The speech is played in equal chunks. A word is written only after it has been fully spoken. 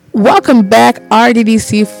Welcome back,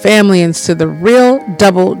 RDDC familians, to the Real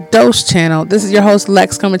Double Dose channel. This is your host,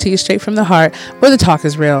 Lex, coming to you straight from the heart, where the talk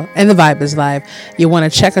is real and the vibe is live. You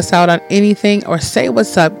want to check us out on anything or say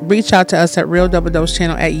what's up, reach out to us at Real Double Dose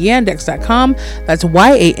channel at yandex.com. That's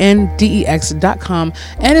YANDEX.com.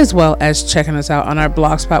 And as well as checking us out on our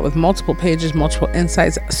blog spot with multiple pages, multiple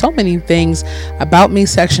insights, so many things, about me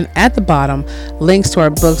section at the bottom, links to our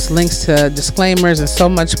books, links to disclaimers, and so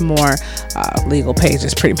much more, legal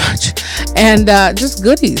pages pretty much. And just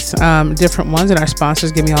goodies, different ones, and our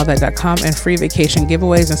sponsors, GiveMeAllThat.com, and free vacation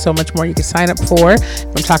giveaways, and so much more you can sign up for. If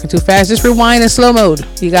I'm talking too fast, just rewind in slow mode.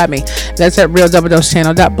 You got me. That's at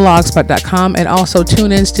realdoubledosechannel.blogspot.com, and also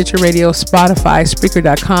TuneIn, Stitcher Radio, Spotify,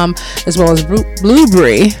 Spreaker.com, as well as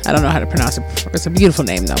Blueberry. I don't know how to pronounce it. It's a beautiful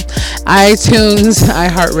name though. iTunes,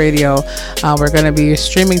 iHeartRadio. We're going to be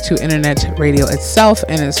streaming to internet radio itself,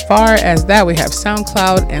 and as far as that, we have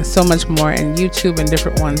SoundCloud and so much more, and YouTube, and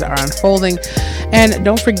different ones are unfolding. And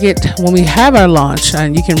don't forget, when we have our launch,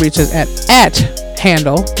 and you can reach us at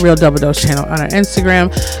handle Real Double Dose channel on our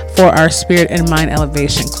Instagram for our spirit and mind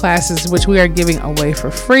elevation classes, which we are giving away for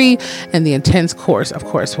free. And the intense course, of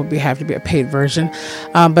course, will have to be a paid version,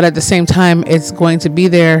 but at the same time, it's going to be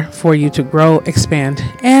there for you to grow, expand,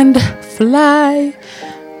 and fly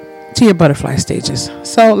to your butterfly stages.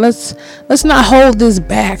 So let's not hold this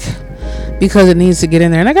back, because it needs to get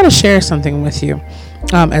in there. And I got to share something with you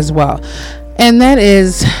as well, and that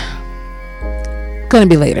is going to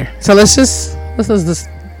be later. So let's just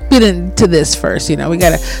get into this first. We got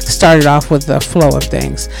to start it off with the flow of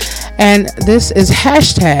things, and this is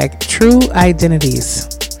hashtag true identities.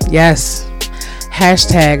 Yes,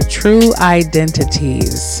 hashtag true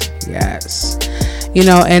identities. Yes,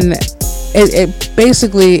 and it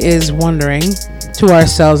basically is wondering to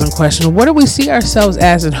ourselves and question, what do we see ourselves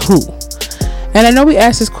as, and who? And I know we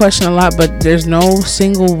ask this question a lot, but there's no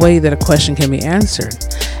single way that a question can be answered.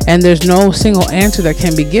 And there's no single answer that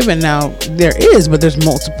can be given. Now, there is, but there's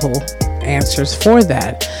multiple answers for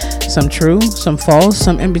that. Some true, some false,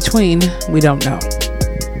 some in between. We don't know.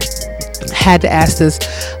 Had to ask this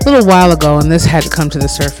a little while ago, and this had to come to the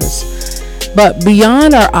surface. But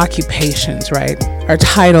beyond our occupations, right? Our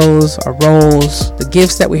titles, our roles, the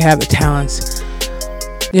gifts that we have, the talents,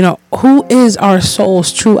 who is our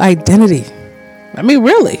soul's true identity? I mean,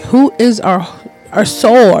 really, who is our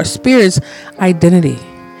soul, our spirit's identity?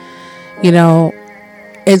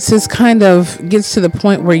 It's just kind of gets to the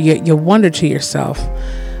point where you wonder to yourself,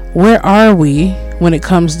 where are we when it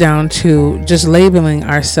comes down to just labeling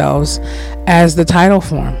ourselves as the title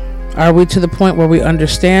form? Are we to the point where we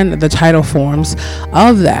understand the title forms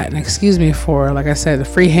of that? And excuse me for, like I said, the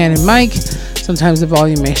freehanded mic. Sometimes the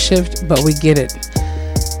volume may shift, but we get it.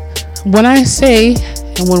 When I say,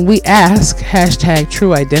 and when we ask hashtag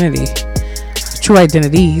true identity, true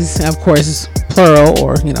identities, of course, plural,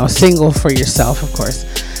 or, single for yourself, of course.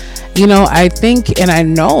 I think, and I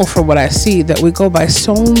know for what I see, that we go by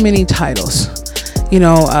so many titles.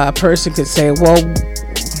 A person could say, well,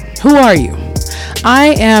 who are you?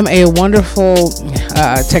 I am a wonderful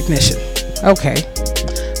technician. Okay.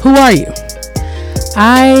 Who are you?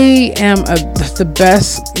 I am the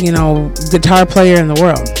best, guitar player in the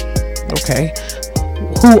world. Okay.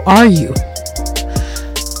 Who are you?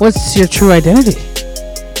 What's your true identity?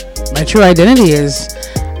 My true identity is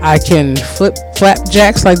I can flip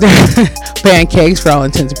flapjacks like they're pancakes for all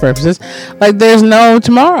intents and purposes, like there's no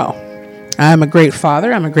tomorrow. I'm a great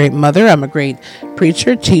father. I'm a great mother. I'm a great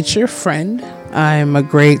preacher, teacher, friend. I'm a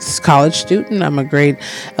great college student. I'm a great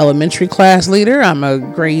elementary class leader. I'm a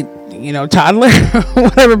great, toddler,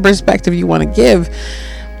 whatever perspective you want to give.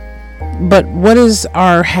 But what is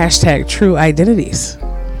our hashtag true identities?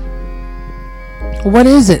 What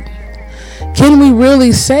is it? Can we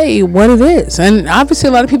really say what it is? And obviously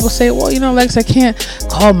a lot of people say, well, Lex, I can't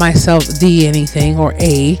call myself the anything or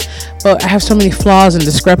a, but I have so many flaws and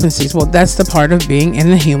discrepancies. Well, that's the part of being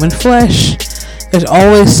in the human flesh. There's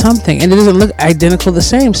always something, and it doesn't look identical the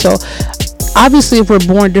same. So obviously if we're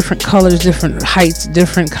born different colors, different heights,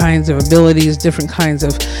 different kinds of abilities, different kinds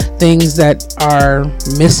of things that are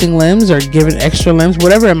missing limbs or given extra limbs,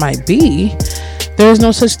 whatever it might be, there's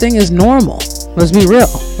no such thing as normal. Let's be real.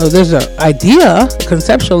 There's an idea,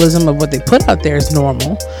 conceptualism of what they put out there is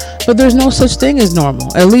normal, but there's no such thing as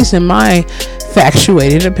normal, at least in my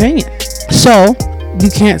factuated opinion. So you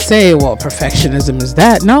can't say, well, perfectionism is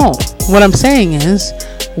that. No, what I'm saying is,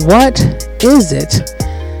 what is it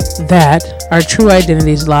that our true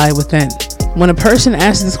identities lie within? When a person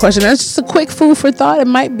asks this question, that's just a quick food for thought.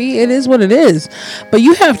 It is what it is. But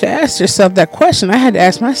you have to ask yourself that question. I had to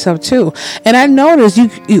ask myself too. And I noticed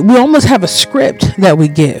we almost have a script that we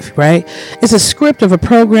give, right? It's a script of a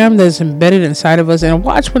program that's embedded inside of us. And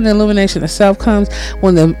watch when the illumination itself comes,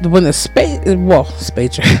 when the space, I'm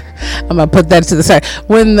going to put that to the side.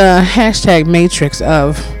 When the hashtag matrix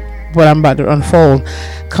of what I'm about to unfold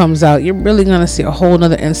comes out, you're really going to see a whole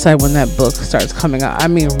nother insight when that book starts coming out. I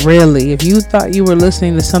mean, really, if you thought you were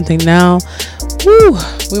listening to something now,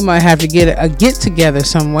 we might have to get a get together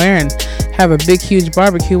somewhere and have a big, huge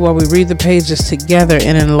barbecue while we read the pages together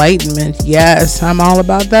in enlightenment. Yes, I'm all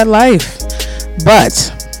about that life. But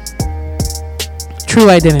true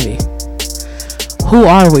identity. Who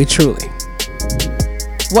are we truly?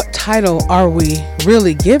 What title are we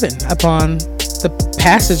really given upon the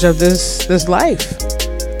passage of this life?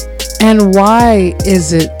 And why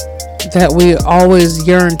is it that we always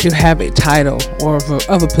yearn to have a title or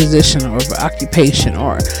of a position or of an occupation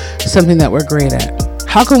or something that we're great at?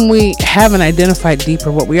 How can we haven't identified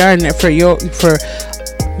deeper what we are? And for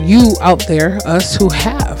you out there, us who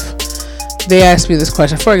have, they ask me this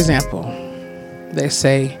question. For example, they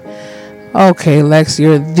say, okay, Lex,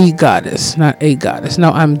 you're the goddess, not a goddess.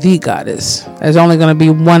 No, I'm the goddess. There's only going to be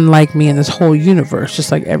one like me in this whole universe,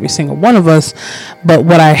 just like every single one of us. But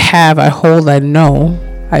what I have, I hold, I know,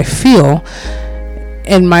 I feel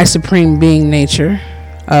in my supreme being nature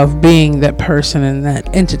of being that person and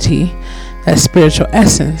that entity, that spiritual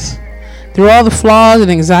essence. Through all the flaws and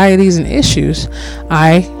anxieties and issues,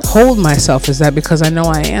 I hold myself as that because I know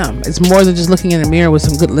I am. It's more than just looking in the mirror with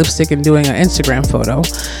some good lipstick and doing an Instagram photo.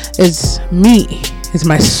 It's me. It's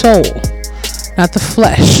my soul, not the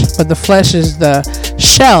flesh. But the flesh is the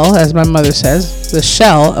shell, as my mother says, the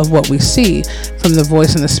shell of what we see from the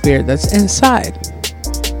voice and the spirit that's inside.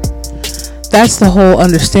 That's the whole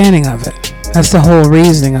understanding of it. That's the whole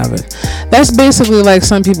reasoning of it. That's basically like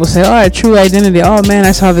some people say, all right, true identity. Oh man,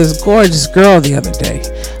 I saw this gorgeous girl the other day.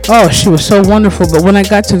 Oh, she was so wonderful. But when I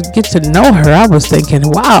got to get to know her, I was thinking,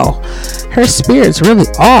 wow, her spirit's really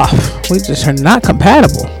off. We just are not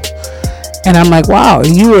compatible. And I'm like, wow,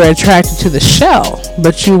 you were attracted to the shell,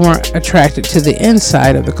 but you weren't attracted to the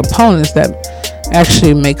inside of the components that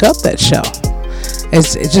actually make up that shell.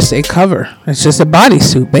 It's just a cover. It's just a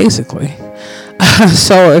bodysuit, basically.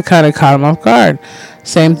 So it kind of caught him off guard.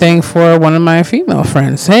 Same thing for one of my female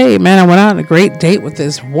friends. Hey, man, I went out on a great date with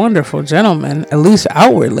this wonderful gentleman, at least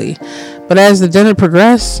outwardly. But as the dinner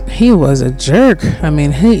progressed, he was a jerk. I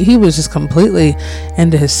mean, he was just completely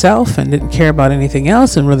into himself and didn't care about anything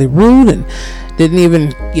else and really rude and didn't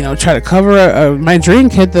even, try to cover my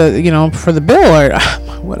drink at the, for the bill or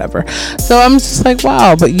whatever. So I'm just like,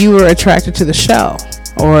 wow, but you were attracted to the shell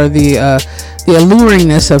or the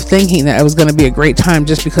alluringness of thinking that it was going to be a great time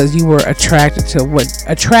just because you were attracted to what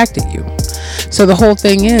attracted you. So the whole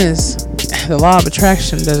thing is, the law of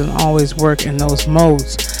attraction doesn't always work in those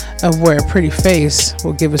modes of where a pretty face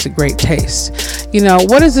will give us a great taste.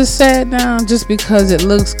 What is it said now? Just because it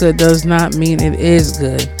looks good does not mean it is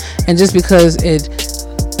good. And just because it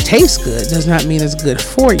tastes good does not mean it's good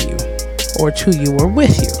for you or to you or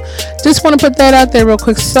with you. Just want to put that out there real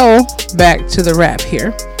quick. So back to the rap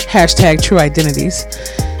here. Hashtag true identities.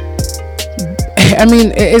 I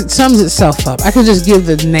mean, it sums itself up. I could just give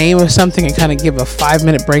the name of something and kind of give a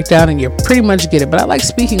 5-minute breakdown and you pretty much get it. But I like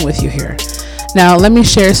speaking with you here. Now, let me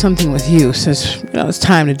share something with you since, it's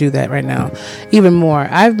time to do that right now. Even more,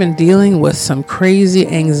 I've been dealing with some crazy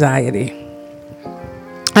anxiety.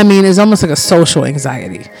 I mean, it's almost like a social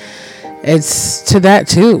anxiety. It's to that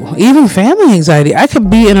too. Even family anxiety. I could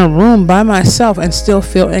be in a room by myself and still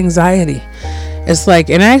feel anxiety. It's like,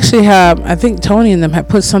 and I actually have, I think Tony and them have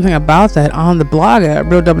put something about that on the blog at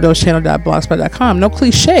realdoubledosechannel.blogspot.com. No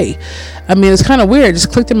cliche. I mean, it's kind of weird. It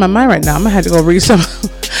just clicked in my mind right now. I'm gonna have to go read some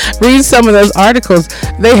of those articles.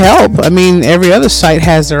 They help. I mean, every other site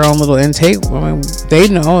has their own little intake. I mean, they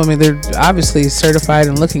know. I mean, they're obviously certified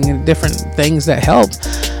and looking at different things that help.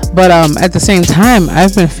 But at the same time,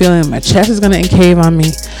 I've been feeling my chest is going to cave on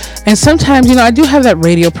me. And sometimes, I do have that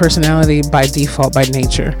radio personality by default, by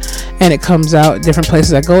nature. And it comes out at different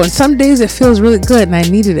places I go. And some days it feels really good and I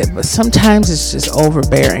needed it. But sometimes it's just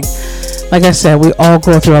overbearing. Like I said, we all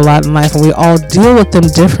go through a lot in life and we all deal with them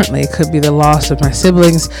differently. It could be the loss of my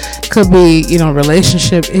siblings. It could be,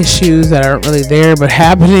 relationship issues that aren't really there but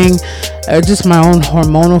happening. Just my own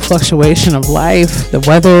hormonal fluctuation of life, the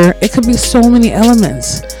weather. It could be so many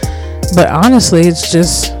elements. But honestly, it's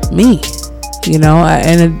just me, in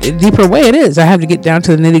a deeper way it is. I have to get down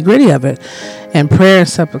to the nitty gritty of it. And prayer and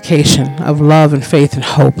supplication of love and faith and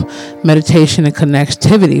hope, meditation and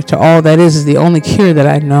connectivity to all that is the only cure that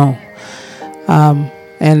I know.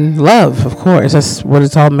 And love, of course. That's what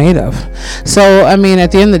it's all made of. So, I mean,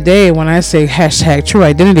 at the end of the day, when I say hashtag true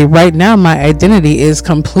identity, right now my identity is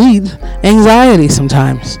complete anxiety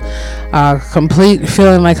sometimes. Complete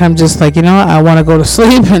feeling like I'm just like, I want to go to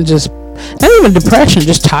sleep and just, not even depression,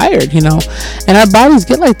 just tired, And our bodies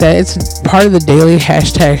get like that. It's part of the daily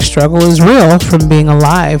hashtag struggle is real from being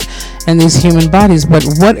alive in these human bodies. But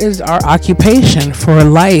what is our occupation for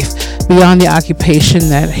life beyond the occupation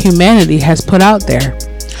that humanity has put out there?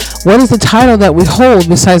 What is the title that we hold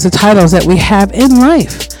besides the titles that we have in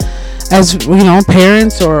life? As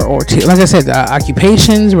parents or like I said,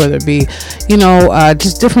 occupations, whether it be,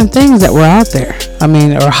 just different things that were out there. I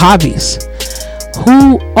mean, or hobbies.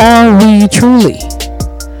 Who are we truly?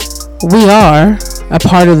 We are a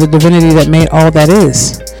part of the divinity that made all that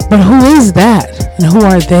is. But who is that? And who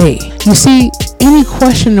are they? You see, any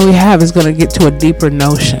question that we have is going to get to a deeper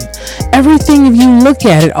notion. Everything, if you look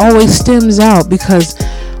at it, always stems out because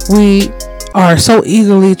we are so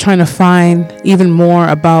eagerly trying to find even more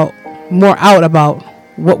out about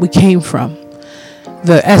what we came from.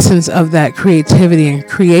 The essence of that creativity and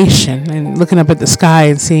creation, and looking up at the sky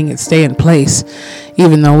and seeing it stay in place,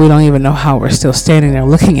 even though we don't even know how we're still standing there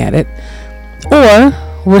looking at it. Or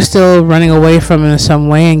we're still running away from it in some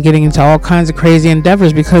way and getting into all kinds of crazy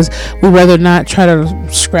endeavors because we'd rather not try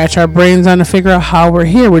to scratch our brains on to figure out how we're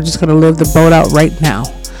here. We're just going to live the boat out right now.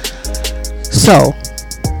 So,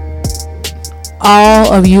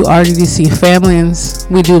 all of you RDDC familians,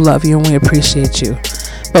 we do love you and we appreciate you.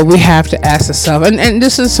 But we have to ask ourselves, and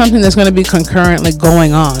this is something that's going to be concurrently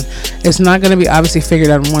going on. It's not going to be obviously figured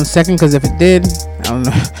out in 1 second, because if it did, I don't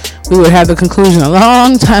know, we would have the conclusion a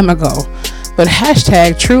long time ago. But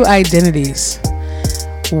hashtag true identities.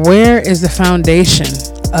 Where is the foundation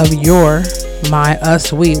of your, my,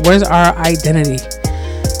 us, we? Where's our identity?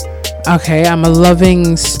 Okay, I'm a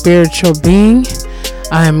loving spiritual being.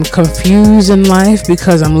 I'm confused in life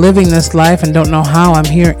because I'm living this life and don't know how I'm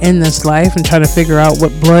here in this life, and trying to figure out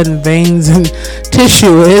what blood and veins and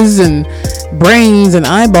tissue is and brains and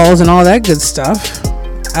eyeballs and all that good stuff.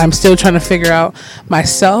 I'm still trying to figure out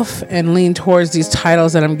myself and lean towards these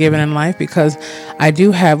titles that I'm given in life, because I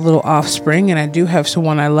do have little offspring and I do have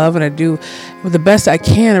someone I love, and I do the best I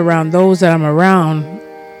can around those that I'm around.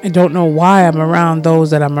 I don't know why I'm around those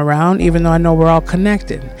that I'm around, even though I know we're all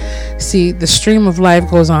connected. See, the stream of life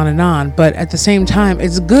goes on, but at the same time,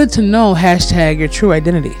 it's good to know hashtag your true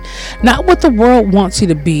identity. Not what the world wants you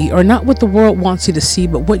to be, or not what the world wants you to see,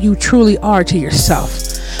 but what you truly are to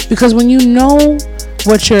yourself. Because when you know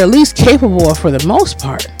what you're at least capable of for the most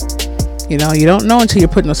part, you don't know until you're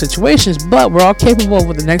put in those situations, but we're all capable of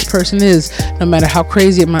what the next person is, no matter how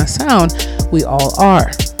crazy it might sound. We all are.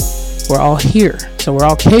 We're all here. So we're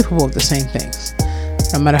all capable of the same things,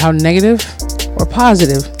 no matter how negative or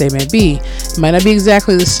positive they may be. It might not be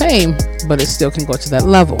exactly the same, but it still can go to that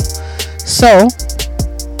level. So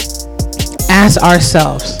ask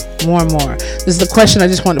ourselves more and more. This is the question I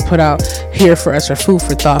just want to put out here for us, or food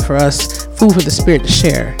for thought for us, food for the spirit to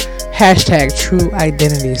share. Hashtag true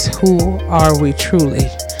identities. Who are we truly?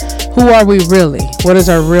 Who are we really? What is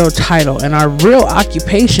our real title and our real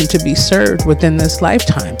occupation to be served within this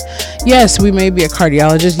lifetime? Yes, we may be a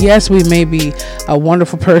cardiologist. Yes, we may be a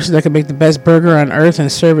wonderful person that can make the best burger on earth and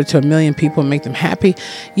serve it to 1 million people and make them happy.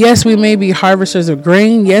 Yes, we may be harvesters of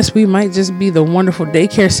grain. Yes, we might just be the wonderful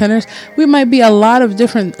daycare centers. We might be a lot of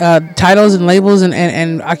different titles and labels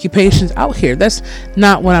and occupations out here. That's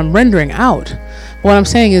not what I'm rendering out. What I'm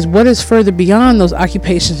saying is, what is further beyond those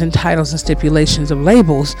occupations and titles and stipulations of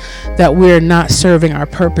labels that we're not serving our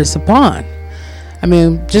purpose upon? I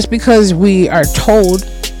mean, just because we are told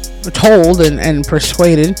and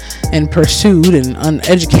persuaded and pursued and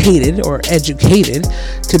uneducated or educated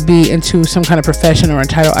to be into some kind of profession or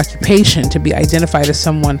entitled occupation, to be identified as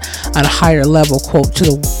someone on a higher level, quote, to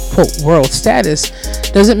the quote world status,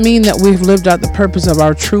 doesn't mean that we've lived out the purpose of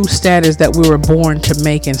our true status that we were born to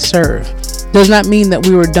make and serve. Does not mean that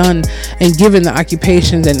we were done and given the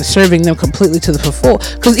occupations and serving them completely to the full.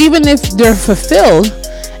 Because even if they're fulfilled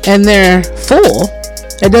and they're full,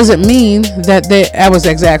 it doesn't mean that that was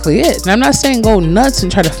exactly it. And I'm not saying go nuts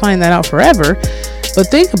and try to find that out forever, but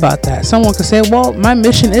think about that. Someone could say, well, my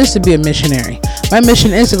mission is to be a missionary. My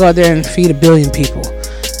mission is to go out there and feed 1 billion people.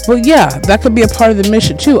 Well, yeah, that could be a part of the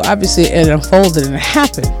mission too. Obviously, it unfolded and it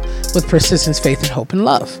happened with persistence, faith, and hope and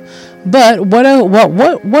love. But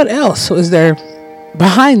what else is there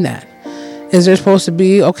behind that? Is there supposed to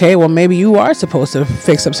be, okay, well, maybe you are supposed to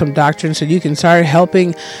fix up some doctrine so you can start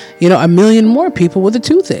helping, 1 million more people with a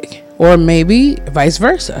toothache, or maybe vice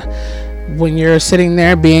versa. when you're sitting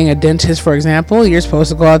there being a dentist, for example, you're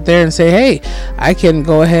supposed to go out there and say, hey, I can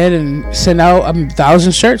go ahead and send out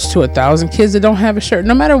 1,000 shirts to 1,000 kids that don't have a shirt.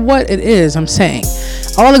 No matter what it is, I'm saying,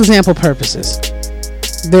 all example purposes.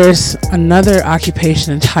 There's another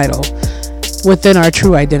occupation and title within our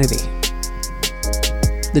true identity.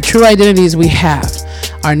 The true identities we have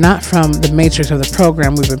are not from the matrix of the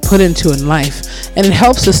program we've been put into in life, and it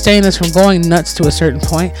helps sustain us from going nuts to a certain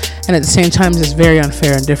point, and at the same time it's very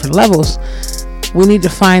unfair on different levels. We need to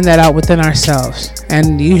find that out within ourselves.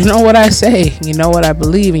 And you know what I say, you know what I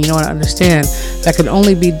believe, and you know what I understand. That can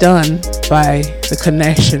only be done by the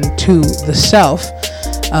connection to the self,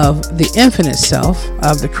 of the infinite self,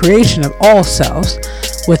 of the creation of all selves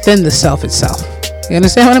within the self itself. You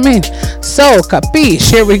understand what I mean? So, capiche,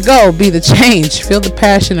 here we go. Be the change. Feel the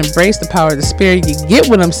passion. Embrace the power of the spirit. You get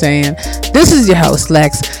what I'm saying? This is your host,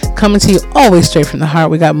 Lex, coming to you always straight from the heart.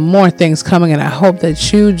 We got more things coming, and I hope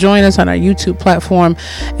that you join us on our YouTube platform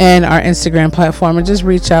and our Instagram platform, and just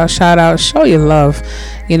reach out, shout out, show your love.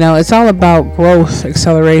 You know, it's all about growth,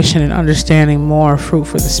 acceleration, and understanding more fruit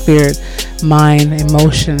for the spirit, mind,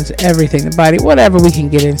 emotions, everything, the body, whatever we can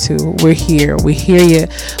get into. We're here. We hear you.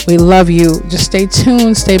 We love you. Just stay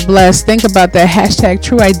tuned, stay blessed. Think about that hashtag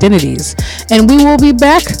true identities. And we will be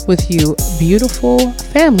back with you, beautiful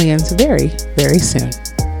familians, very, very soon.